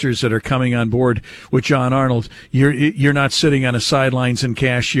investors that are coming on board with John Arnold. You're not sitting on the sidelines in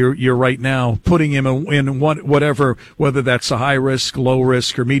cash. You're right now putting him in whatever, whether that's a high risk, low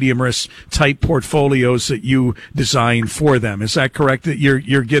risk, or medium risk type portfolios that you design for them. Is that correct? That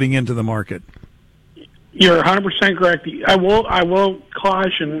you're getting into the market? You're 100% correct. I will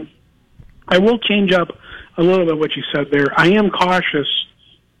caution. I will change up a little bit what you said there. I am cautious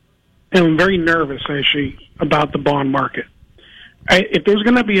and I'm very nervous, actually, about the bond market. If there's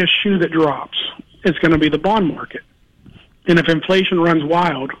going to be a shoe that drops, it's going to be the bond market. And if inflation runs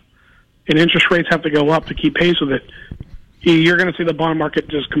wild and interest rates have to go up to keep pace with it, you're going to see the bond market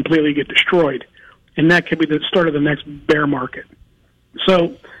just completely get destroyed. And that could be the start of the next bear market.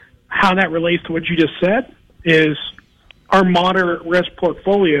 So how that relates to what you just said is our moderate risk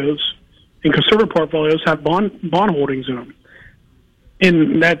portfolios and conservative portfolios have bond holdings in them.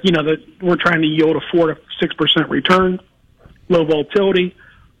 And that, that we're trying to yield a 4 to 6% return, low volatility,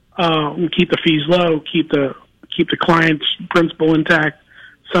 keep the fees low, keep the client's principal intact,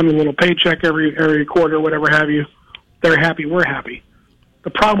 send a little paycheck every quarter, whatever have you. They're happy, we're happy. The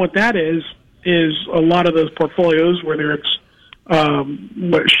problem with that is a lot of those portfolios, whether it's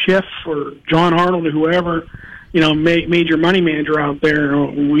Schiff or John Arnold or whoever, major money manager out there,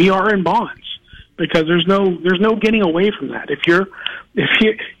 we are in bonds because there's no getting away from that. If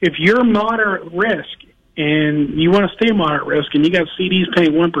you're moderate risk and you want to stay moderate risk and you got CDs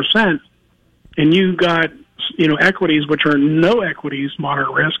paying 1% and you got equities which are no equities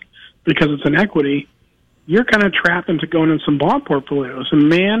moderate risk because it's an equity, you're kind of trapped into going in some bond portfolios. And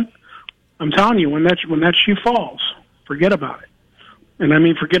man, I'm telling you, when that shoe falls, forget about it. And I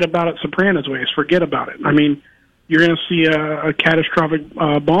mean, forget about it Sopranos ways. Forget about it. I mean, you're going to see a catastrophic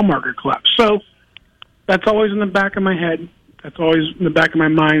bond market collapse. So that's always in the back of my head. That's always in the back of my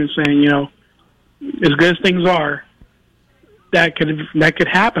mind, saying, as good as things are, that could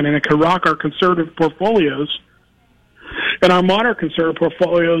happen, and it could rock our conservative portfolios. And our moderate conservative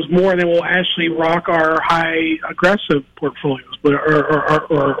portfolios more than will actually rock our high aggressive portfolios,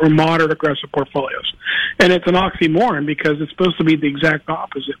 or moderate aggressive portfolios. And it's an oxymoron because it's supposed to be the exact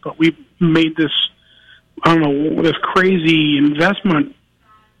opposite. But we've made this, I don't know, this crazy investment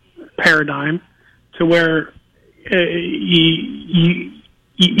paradigm to where you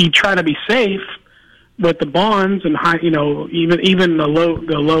try to be safe with the bonds and high, even the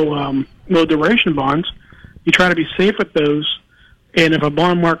low duration bonds. You try to be safe with those, and if a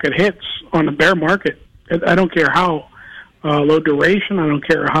bond market hits on a bear market, I don't care how low duration, I don't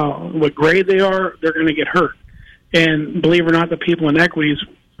care what grade they are, they're going to get hurt. And believe it or not, the people in equities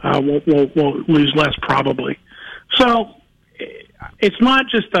will lose less probably. So it's not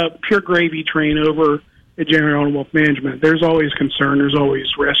just a pure gravy train over at General Wealth Management. There's always concern, there's always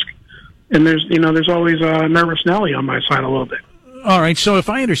risk, and there's always a nervous Nelly on my side a little bit. All right, so if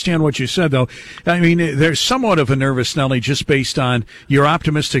I understand what you said, though, I mean, there's somewhat of a nervous Nelly just based on you're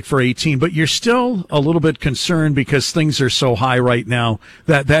optimistic for 18, but you're still a little bit concerned because things are so high right now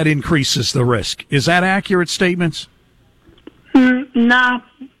that increases the risk. Is that accurate statements? No,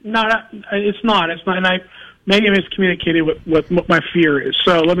 it's not. It's not, and I maybe I miscommunicated what my fear is.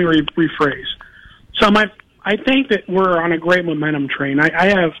 So let me rephrase. So I think that we're on a great momentum train. I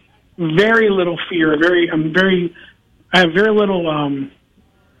have very little fear. I have very little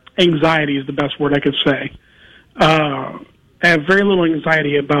anxiety is the best word I could say. I have very little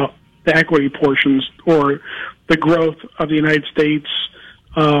anxiety about the equity portions or the growth of the United States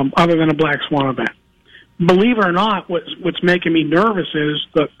other than a black swan event. Believe it or not, what's making me nervous is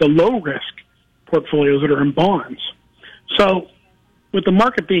the low-risk portfolios that are in bonds. So with the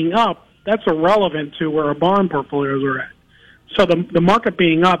market being up, that's irrelevant to where our bond portfolios are at. So the market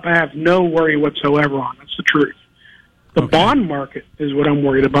being up, I have no worry whatsoever on. That's the truth. The bond market is what I'm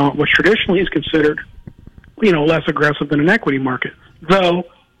worried about, which traditionally is considered, less aggressive than an equity market. Though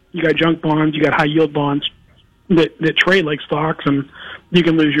you got junk bonds, you got high yield bonds that trade like stocks, and you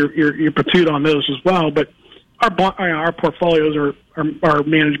can lose your patoot on those as well. But our portfolios are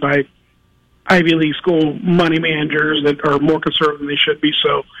managed by Ivy League school money managers that are more conservative than they should be.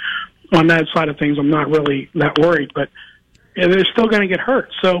 So on that side of things, I'm not really that worried. But they're still going to get hurt.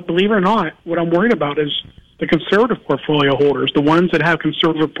 So believe it or not, what I'm worried about is the conservative portfolio holders, the ones that have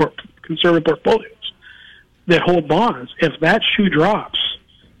conservative portfolios that hold bonds. If that shoe drops,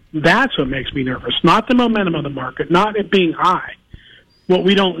 that's what makes me nervous. Not the momentum of the market, not it being high. What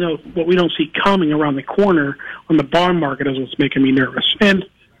we don't know, what we don't see coming around the corner on the bond market is what's making me nervous. And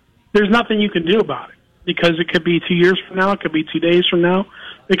there's nothing you can do about it because it could be 2 years from now, it could be 2 days from now,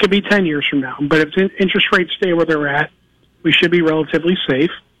 it could be 10 years from now. But if interest rates stay where they're at, we should be relatively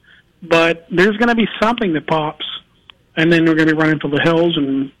safe. But there's going to be something that pops, and then we're going to be running to the hills,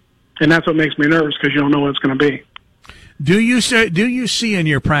 and that's what makes me nervous because you don't know what it's going to be. Do you see in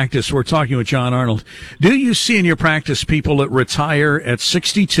your practice, we're talking with John Arnold, do you see in your practice people that retire at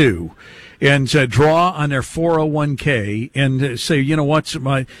 62 and draw on their 401k and say, you know what,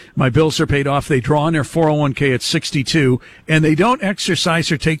 my bills are paid off. They draw on their 401k at 62 and they don't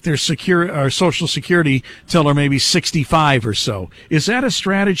exercise or take their Social Security till they're maybe 65 or so. Is that a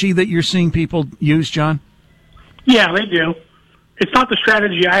strategy that you're seeing people use, John? Yeah, they do. It's not the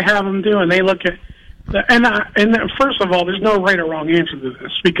strategy I have them do, and they look at and first of all, there's no right or wrong answer to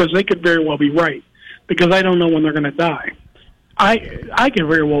this because they could very well be right because I don't know when they're going to die. I can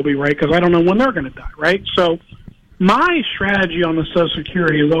very well be right because I don't know when they're going to die, right? So my strategy on the Social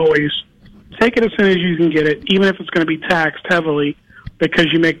Security is always take it as soon as you can get it, even if it's going to be taxed heavily because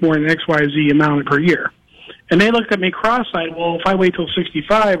you make more than XYZ amount per year. And they looked at me cross-eyed, well, if I wait till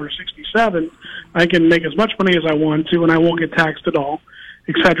 65 or 67, I can make as much money as I want to and I won't get taxed at all,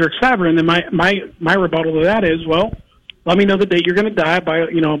 et cetera, et cetera. And then my rebuttal to that is, well, let me know the date you're going to die, buy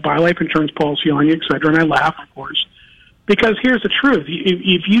a life insurance policy on you, et cetera. And I laugh, of course. Because here's the truth.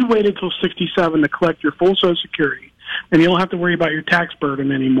 If you waited till 67 to collect your full Social Security, and you don't have to worry about your tax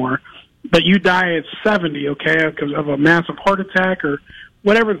burden anymore, but you die at 70, okay, because of a massive heart attack or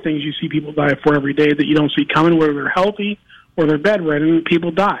whatever things you see people die for every day that you don't see coming, whether they're healthy or they're bedridden,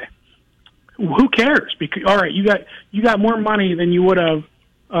 people die. Who cares? Because, all right, you got more money than you would have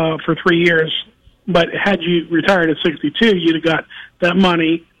for 3 years, but had you retired at 62, you'd have got that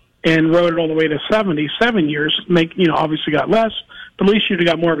money and rode it all the way to 77 years, obviously got less, but at least you'd have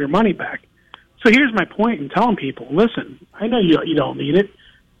got more of your money back. So here's my point in telling people, listen, I know you don't need it,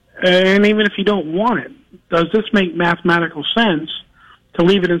 and even if you don't want it, does this make mathematical sense to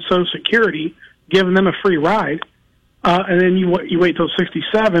leave it in Social Security, giving them a free ride, and then you wait till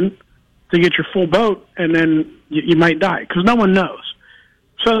 67 to get your full boat, and then you might die, because no one knows.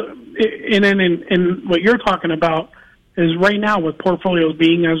 So, and then in what you're talking about, is right now with portfolios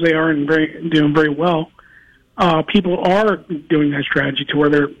being as they are and doing very well, people are doing that strategy to where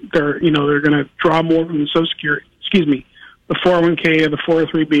they're going to draw more from the Social Security, the 401k or the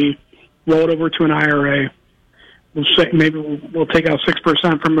 403b, roll it over to an IRA. We'll take out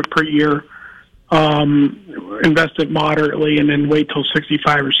 6% from it per year, invest it moderately, and then wait till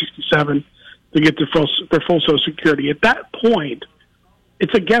 65 or 67 to get their full Social Security. At that point,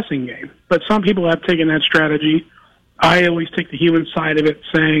 it's a guessing game. But some people have taken that strategy. I always take the human side of it,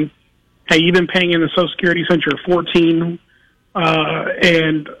 saying, hey, you've been paying in the Social Security since you're 14,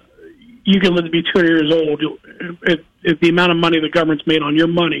 and you can live to be 200 years old. If the amount of money the government's made on your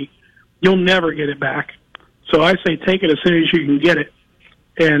money, you'll never get it back. So I say take it as soon as you can get it.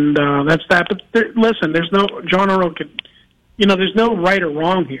 And that's that. But listen, there's no, John Arnold there's no right or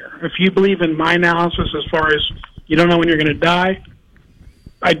wrong here. If you believe in my analysis as far as you don't know when you're going to die,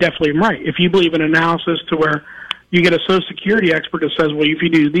 I definitely am right. If you believe in analysis to where you get a Social Security expert that says, well, if you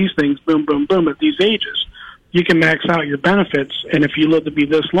do these things, boom, boom, boom, at these ages, you can max out your benefits. And if you live to be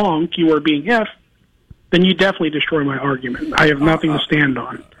this long, keyword being if, then you definitely destroy my argument. I have nothing to stand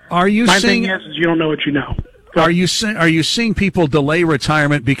on. Are you my saying, thing is you don't know what you know. Are you seeing people delay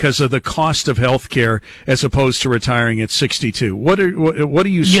retirement because of the cost of health care as opposed to retiring at 62? What do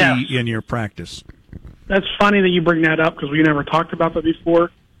you see in your practice? That's funny that you bring that up because we never talked about that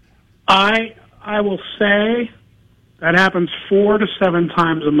before. I will say that happens 4 to 7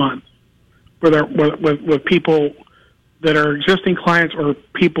 times a month with people that are existing clients or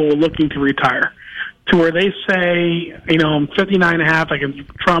people looking to retire, to where they say, I'm 59 and a half, I can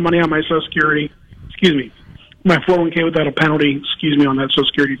draw money on my Social Security, my 401k without a penalty, on that Social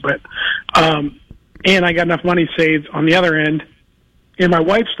Security, but and I got enough money saved on the other end, and my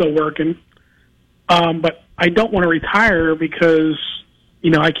wife's still working, but I don't want to retire because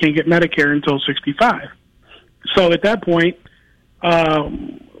I can't get Medicare until 65. So at that point,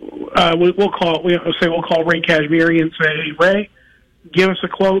 we'll call Ray Kashmiri and say, hey, Ray, give us a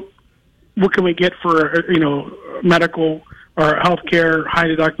quote. What can we get for medical or health care high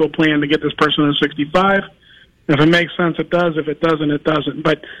deductible plan to get this person to 65? If it makes sense, it does. If it doesn't, it doesn't.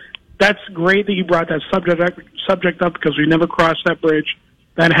 But that's great that you brought that subject up because we never crossed that bridge.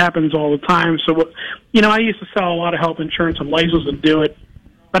 That happens all the time. So, I used to sell a lot of health insurance and licensed to do it,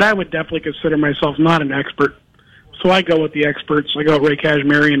 but I would definitely consider myself not an expert. So I go with the experts. I go with Ray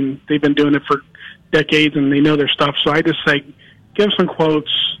Kashmiri, and they've been doing it for decades, and they know their stuff. So I just say, give some quotes.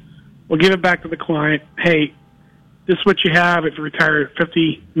 We'll give it back to the client. Hey, this is what you have if you retire at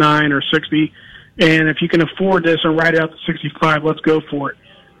 59 or 60. And if you can afford this and ride it out to 65, let's go for it.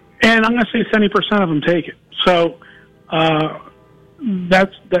 And I'm going to say 70% of them take it. So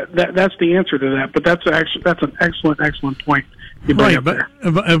that's the answer to that. But that's an excellent point. Right,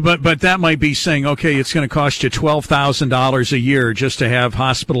 but that might be saying, okay, it's going to cost you $12,000 a year just to have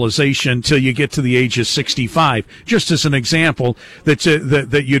hospitalization till you get to the age of 65. Just as an example,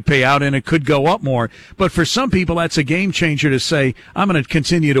 that you'd pay out, and it could go up more. But for some people, that's a game changer to say, I'm going to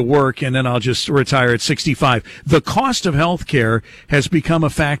continue to work and then I'll just retire at 65. The cost of health care has become a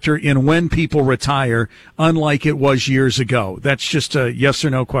factor in when people retire, unlike it was years ago. That's just a yes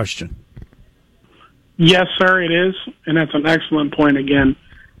or no question. Yes, sir, it is, and that's an excellent point again.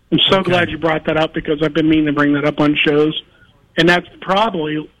 I'm so glad you brought that up because I've been meaning to bring that up on shows, and that's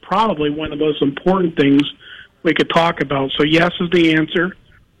probably one of the most important things we could talk about. So yes is the answer.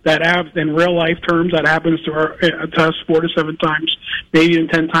 That in real life terms, that happens to us 4 to 7 times, maybe even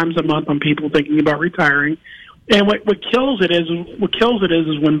 10 times a month on people thinking about retiring. And what kills it is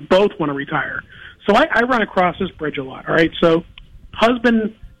when both want to retire. So I run across this bridge a lot. All right, so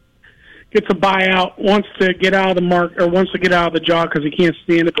husband gets a buyout, wants to get out of the market or wants to get out of the job because he can't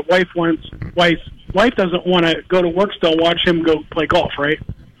stand it. But wife doesn't want to go to work still, watch him go play golf, right?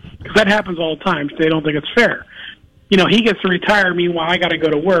 Because that happens all the time. So they don't think it's fair. He gets to retire. Meanwhile, I got to go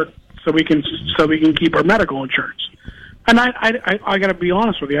to work so we can keep our medical insurance. And I got to be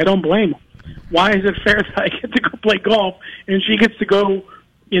honest with you, I don't blame him. Why is it fair that I get to go play golf and she gets to go,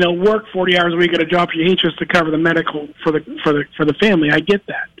 work 40 hours a week at a job she hates just to cover the medical for the family? I get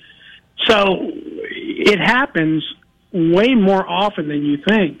that. So it happens way more often than you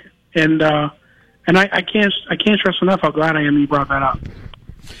think, and I can't stress enough how glad I am you brought that up.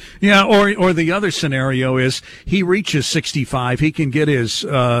 Yeah, or the other scenario is he reaches 65, he can get his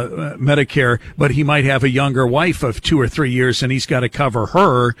Medicare, but he might have a younger wife of 2 or 3 years, and he's got to cover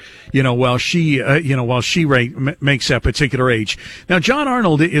her, while she makes that particular age. Now, John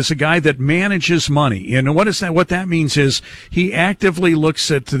Arnold is a guy that manages money, and what is that? What that means is he actively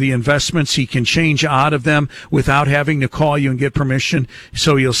looks at the investments. He can change out of them without having to call you and get permission.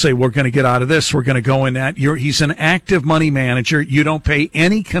 So you'll say, "We're going to get out of this. We're going to go in that." He's an active money manager. You don't pay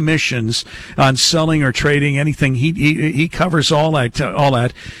any commissions on selling or trading anything. He covers all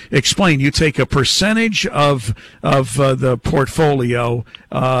that. Explain. You take a percentage of the portfolio,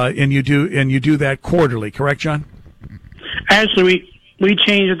 and you do that quarterly. Correct, John? Actually, we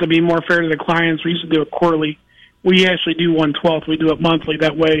changed it to be more fair to the clients. We used to do it quarterly. We actually do 1/12. We do it monthly.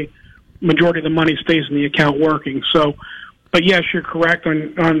 That way, majority of the money stays in the account working. So, but yes, you're correct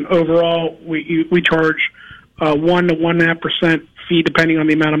on overall. We charge 1 to 1.5% fee depending on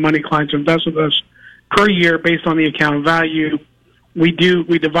the amount of money clients invest with us per year based on the account value. We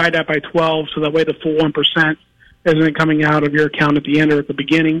divide that by 12, so that way the full 1% isn't coming out of your account at the end or at the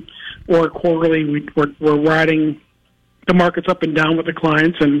beginning. Or quarterly, we're riding the markets up and down with the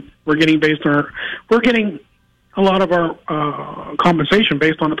clients, and we're getting a lot of our compensation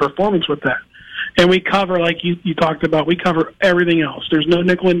based on the performance with that. And we cover, like you talked about, we cover everything else. There's no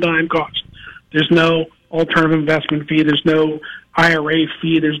nickel and dime cost. There's no alternative investment fee. There's no IRA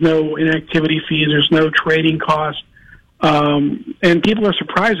fee. There's no inactivity fees. There's no trading cost. And people are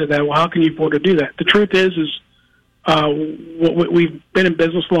surprised at that. Well, how can you afford to do that? The truth is we've been in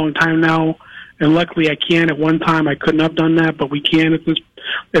business a long time now, and luckily I can. At one time I couldn't have done that, but we can at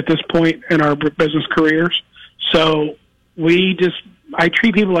this point in our business careers. So I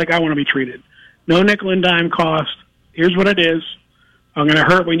treat people like I want to be treated. No nickel and dime cost. Here's what it is. I'm going to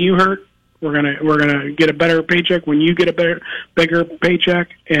hurt when you hurt. We're gonna get a better paycheck when you get a bigger paycheck,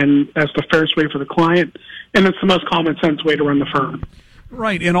 and that's the fairest way for the client, and it's the most common sense way to run the firm.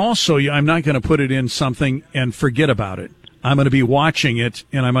 Right, and also I'm not going to put it in something and forget about it. I'm going to be watching it,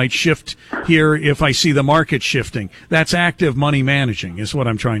 and I might shift here if I see the market shifting. That's active money managing, is what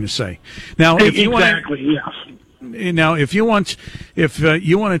I'm trying to say. Now, if you want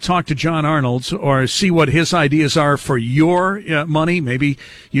to talk to John Arnold or see what his ideas are for your money, maybe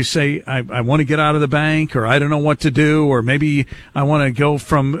you say, I want to get out of the bank, or I don't know what to do, or maybe I want to go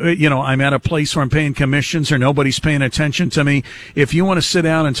from, I'm at a place where I'm paying commissions or nobody's paying attention to me. If you want to sit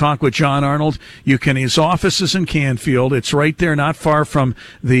down and talk with John Arnold, you can. His office is in Canfield. It's right there, not far from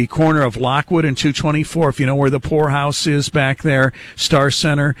the corner of Lockwood and 224. If you know where the poorhouse is back there, Star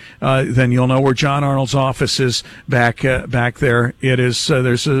Center, then you'll know where John Arnold's office is. Back there, it is.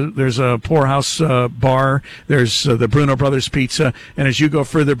 There's a poorhouse bar. There's the Bruno Brothers Pizza, and as you go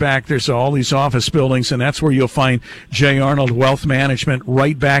further back, there's all these office buildings, and that's where you'll find J. Arnold Wealth Management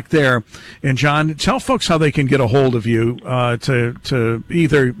right back there. And John, tell folks how they can get a hold of you to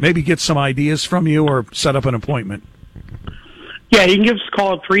either maybe get some ideas from you or set up an appointment. Yeah, you can give us a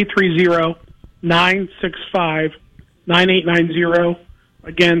call at 330-965-9890.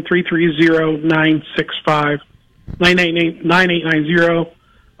 Again, 330-965-9890.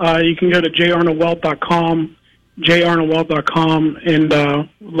 You can go to jarnoldwealth.com, and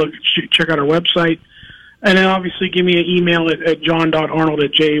check out our website. And then obviously give me an email at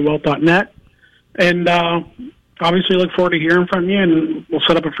john.arnold@jawealth.net. And obviously look forward to hearing from you, and we'll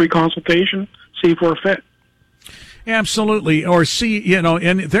set up a free consultation, see if we're a fit. Absolutely. Or see,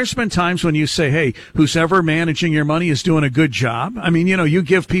 and there's been times when you say, hey, who's ever managing your money is doing a good job. I mean, you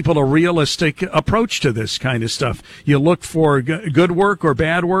give people a realistic approach to this kind of stuff. You look for good work or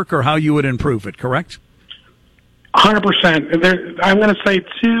bad work or how you would improve it, correct? 100%. I'm going to say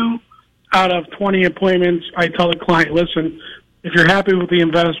 2 out of 20 appointments, I tell the client, listen, if you're happy with the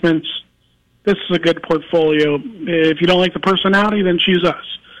investments, this is a good portfolio. If you don't like the personality, then choose us.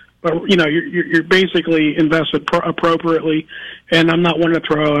 But, you're basically invested appropriately, and I'm not one to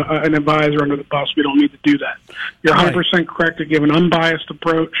throw an advisor under the bus. We don't need to do that. You're 100% correct to give an unbiased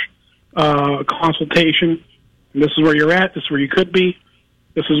approach, consultation. And this is where you're at. This is where you could be.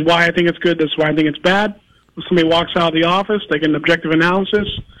 This is why I think it's good. This is why I think it's bad. When somebody walks out of the office, they get an objective analysis,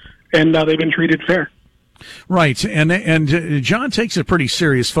 and they've been treated fair. Right, and John takes it pretty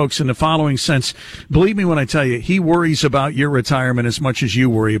serious, folks, in the following sense. Believe me when I tell you, he worries about your retirement as much as you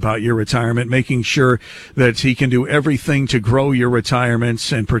worry about your retirement, making sure that he can do everything to grow your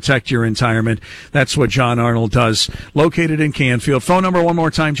retirements and protect your retirement. That's what John Arnold does. Located in Canfield. Phone number one more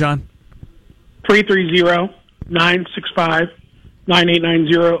time, John.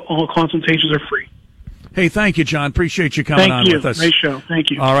 330-965-9890. All consultations are free. Hey, thank you, John. Appreciate you coming on with us. Nice show.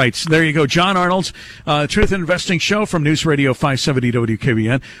 Thank you. All right. So there you go. John Arnold, Truth in Investing Show from News Radio 570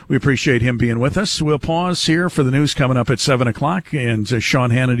 WKBN. We appreciate him being with us. We'll pause here for the news coming up at 7 o'clock and Sean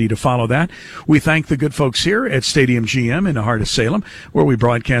Hannity to follow that. We thank the good folks here at Stadium GM in the heart of Salem, where we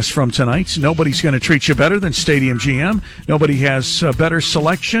broadcast from tonight. Nobody's going to treat you better than Stadium GM. Nobody has better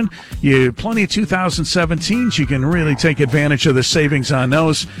selection. Plenty of 2017s. You can really take advantage of the savings on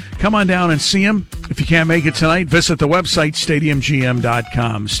those. Come on down and see them. If you can't make it tonight, visit the website,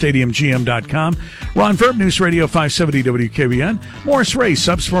 stadiumgm.com. Stadiumgm.com. Ron Verb, News Radio 570 WKBN. Morris Ray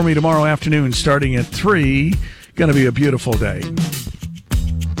subs for me tomorrow afternoon starting at 3. Going to be a beautiful day.